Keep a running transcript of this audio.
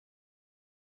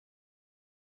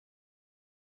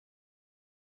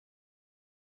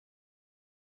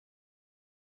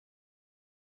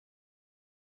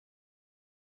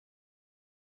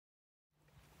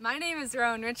My name is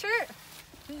Rowan Richard.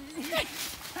 And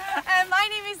my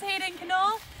name is Hailey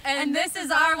Knoll. And this is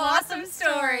our Wausome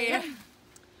story.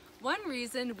 One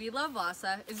reason we love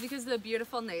Wausau is because of the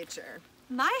beautiful nature.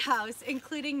 My house,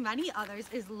 including many others,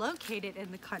 is located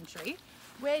in the country,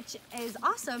 which is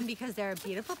awesome because there are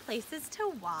beautiful places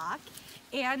to walk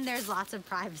and there's lots of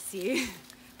privacy.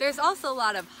 There's also a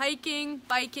lot of hiking,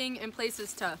 biking, and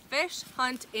places to fish,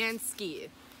 hunt, and ski.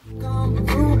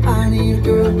 I need a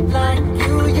girl like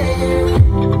you, yeah.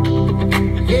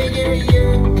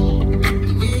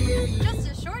 Just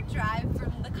a short drive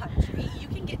from the country, you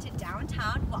can get to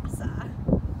downtown Wausau.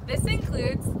 This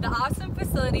includes the awesome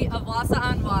facility of Wausau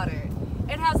on Water.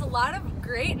 It has a lot of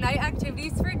great night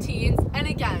activities for teens, and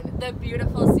again, the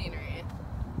beautiful scenery.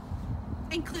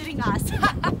 Including us.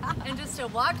 And just a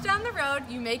walk down the road,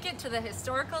 you make it to the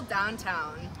historical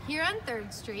downtown. Here on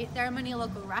 3rd Street, there are many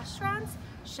local restaurants,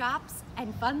 shops,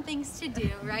 and fun things to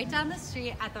do right down the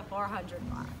street at the 400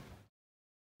 block.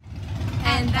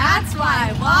 And that's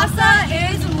why Wausau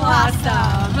is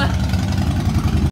Wausome.